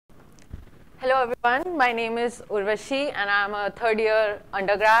Hello everyone, my name is Urvashi and I'm a third year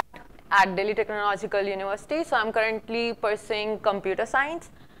undergrad at Delhi Technological University. So I'm currently pursuing computer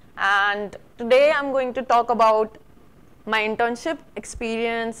science, and today I'm going to talk about my internship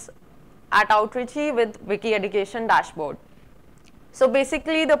experience at Outreachy with Wiki Education Dashboard. So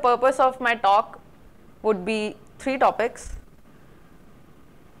basically the purpose of my talk would be three topics.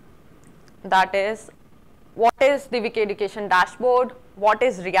 That is, what is the Wiki Education Dashboard, what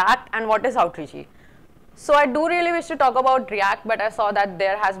is React, and what is Outreachy. So I do really wish to talk about React, but I saw that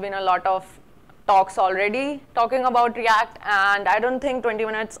there has been a lot of talks already talking about React, and I don't think 20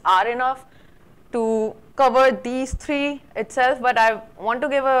 minutes are enough to cover these three itself, but I want to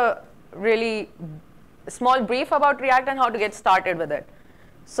give a really small brief about React and how to get started with it.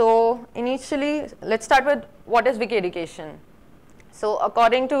 So initially, let's start with what is Wiki Education. So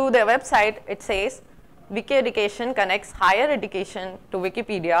according to their website, it says, Wiki Education connects higher education to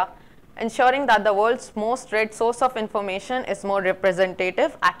Wikipedia, ensuring that the world's most read source of information is more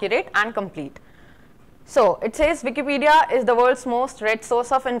representative, accurate, and complete. So it says Wikipedia is the world's most read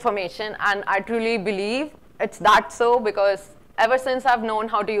source of information, and I truly believe it's that so, because ever since I've known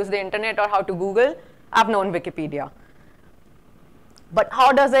how to use the internet or how to Google, I've known Wikipedia. But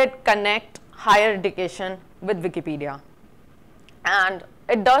how does it connect higher education with Wikipedia? And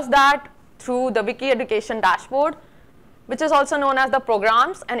it does that through the Wiki Education Dashboard, which is also known as the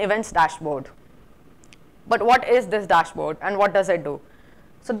Programs and Events Dashboard. But what is this dashboard and what does it do?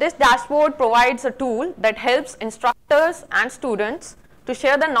 So this dashboard provides a tool that helps instructors and students to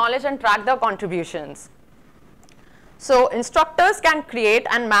share their knowledge and track their contributions. So instructors can create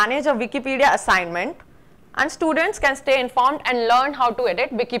and manage a Wikipedia assignment, and students can stay informed and learn how to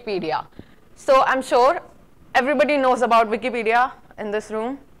edit Wikipedia. So I'm sure everybody knows about Wikipedia in this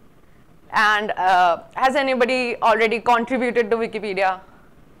room. And has anybody already contributed to Wikipedia?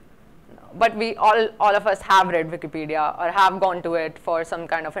 No, but we all of us have read Wikipedia or have gone to it for some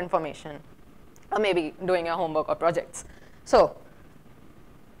kind of information, or maybe doing your homework or projects. So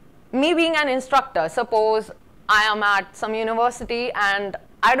me being an instructor, suppose I am at some university and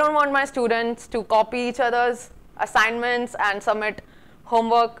I don't want my students to copy each other's assignments and submit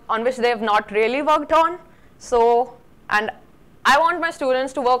homework on which they have not really worked on. So, and I want my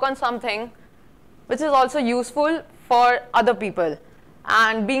students to work on something which is also useful for other people.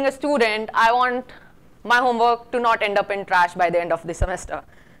 And being a student, I want my homework to not end up in trash by the end of the semester.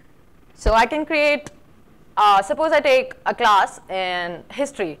 So I can create, suppose I take a class in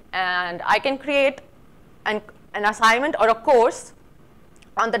history, and I can create an assignment or a course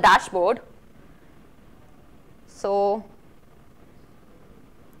on the dashboard. So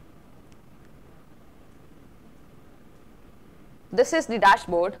this is the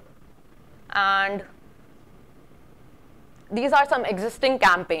dashboard, and these are some existing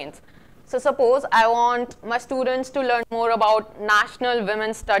campaigns. So suppose I want my students to learn more about National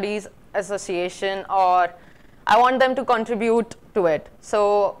Women's Studies Association, or I want them to contribute to it.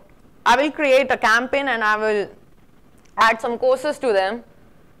 So I will create a campaign and I will add some courses to them.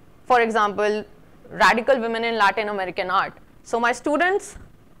 For example, Radical Women in Latin American Art. So my students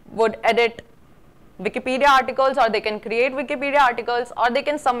would edit Wikipedia articles, or they can create Wikipedia articles, or they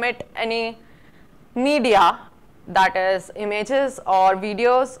can submit any media, that is images or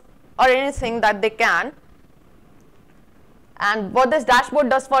videos or anything that they can. And what this dashboard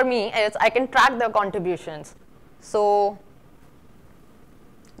does for me is I can track their contributions. So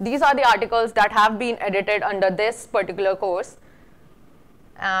these are the articles that have been edited under this particular course,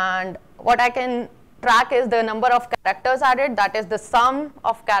 and what I can track is the number of characters added, that is the sum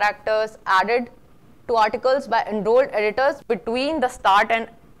of characters added to articles by enrolled editors between the start and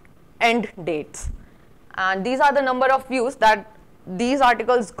end dates. And these are the number of views that these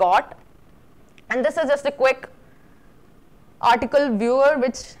articles got. And this is just a quick article viewer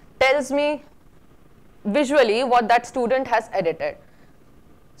which tells me visually what that student has edited.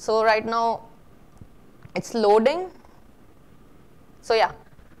 So right now it's loading. So yeah,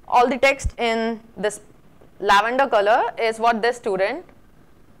 all the text in this lavender color is what this student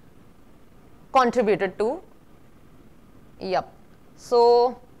contributed to. Yep.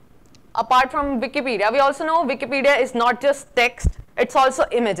 So apart from Wikipedia, we also know Wikipedia is not just text, it's also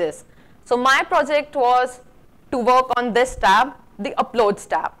images. So my project was to work on this tab, the Uploads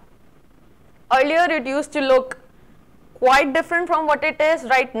tab. Earlier it used to look quite different from what it is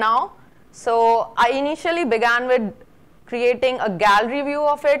right now. So I initially began with creating a gallery view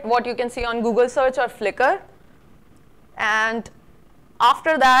of it, what you can see on Google search or Flickr. And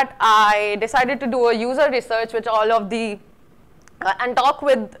after that, I decided to do a user research with all of the, and talk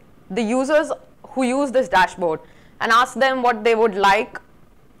with the users who use this dashboard and ask them what they would like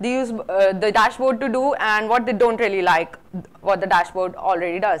they use the dashboard to do and what they don't really like what the dashboard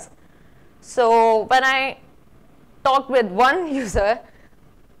already does. So when I talked with one user,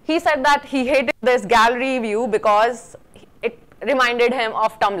 he said that he hated this gallery view because it reminded him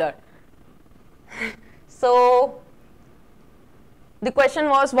of Tumblr. So the question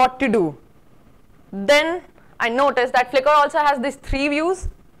was what to do. Then I noticed that Flickr also has these 3 views,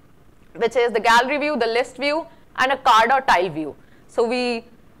 which is the gallery view, the list view, and a card or tile view.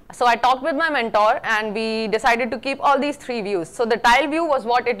 So I talked with my mentor and we decided to keep all these 3 views. So the tile view was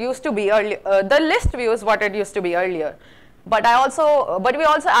what it used to be earlier, the list view is what it used to be earlier. But we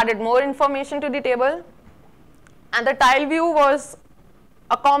also added more information to the table, and the tile view was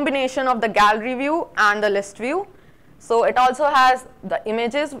a combination of the gallery view and the list view. So it also has the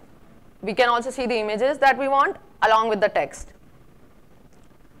images. We can also see the images that we want along with the text.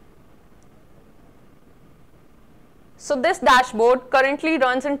 So this dashboard currently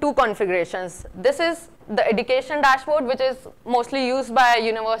runs in 2 configurations. This is the education dashboard, which is mostly used by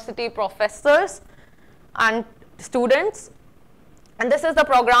university professors and students. And this is the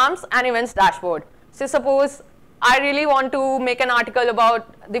programs and events dashboard. So suppose I really want to make an article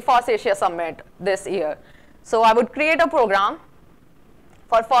about the FOSS Asia Summit this year. So I would create a program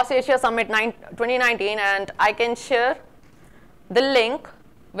for FOSS Asia Summit 2019, and I can share the link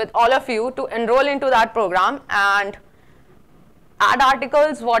with all of you to enroll into that program and add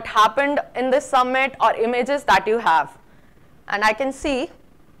articles, what happened in this summit, or images that you have. And I can see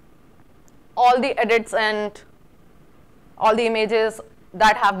all the edits and all the images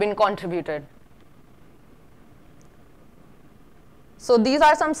that have been contributed. So these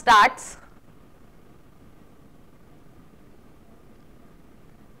are some stats.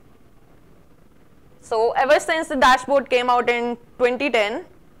 So ever since the dashboard came out in 2010,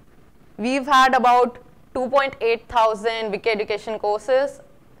 we've had about 2.8 thousand Wiki Education courses.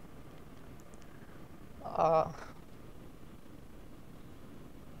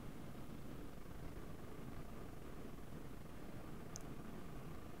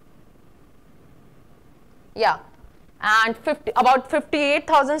 Yeah, and about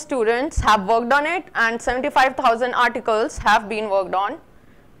 58,000 students have worked on it, and 75,000 articles have been worked on.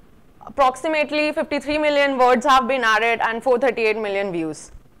 Approximately 53 million words have been added and 438 million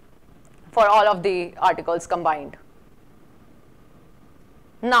views for all of the articles combined.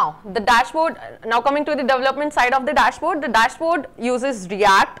 Now, the dashboard, now coming to the development side of the dashboard uses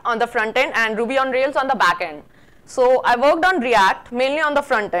React on the front end and Ruby on Rails on the back end. So I worked on React mainly on the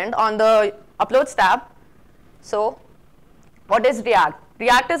front end on the Uploads tab. So what is React?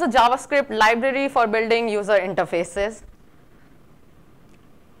 React is a JavaScript library for building user interfaces.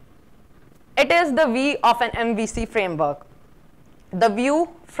 It is the V of an MVC framework, the view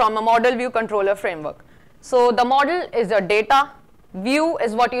from a model view controller framework. So the model is your data, view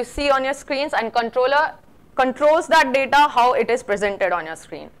is what you see on your screens, and controller controls that data how it is presented on your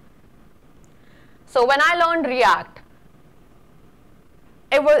screen. So when I learned React,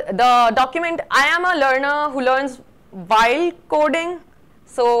 it was the document. I am a learner who learns while coding,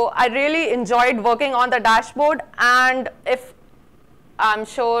 so I really enjoyed working on the dashboard. And if I'm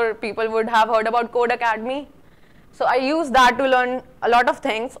sure people would have heard about Code Academy. So I use that to learn a lot of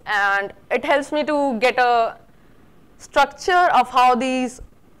things, and it helps me to get a structure of how these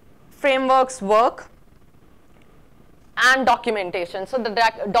frameworks work and documentation. So the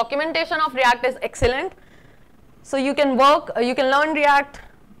documentation of React is excellent. So you can learn React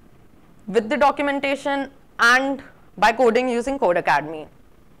with the documentation and by coding using Code Academy.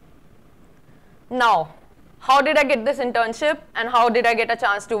 Now, how did I get this internship and how did I get a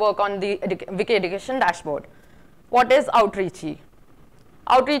chance to work on the Wiki Education Dashboard? What is Outreachy?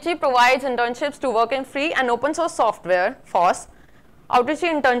 Outreachy provides internships to work in free and open source software, FOSS. Outreachy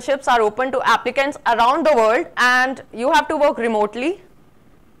internships are open to applicants around the world, and you have to work remotely.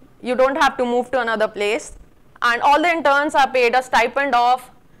 You don't have to move to another place. And all the interns are paid a stipend of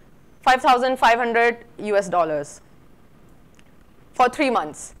 $5,500 for 3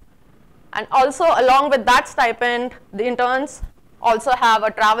 months. And also along with that stipend, the interns also have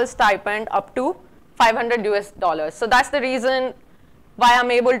a travel stipend up to $500. So that's the reason why I'm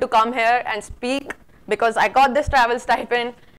able to come here and speak, because I got this travel stipend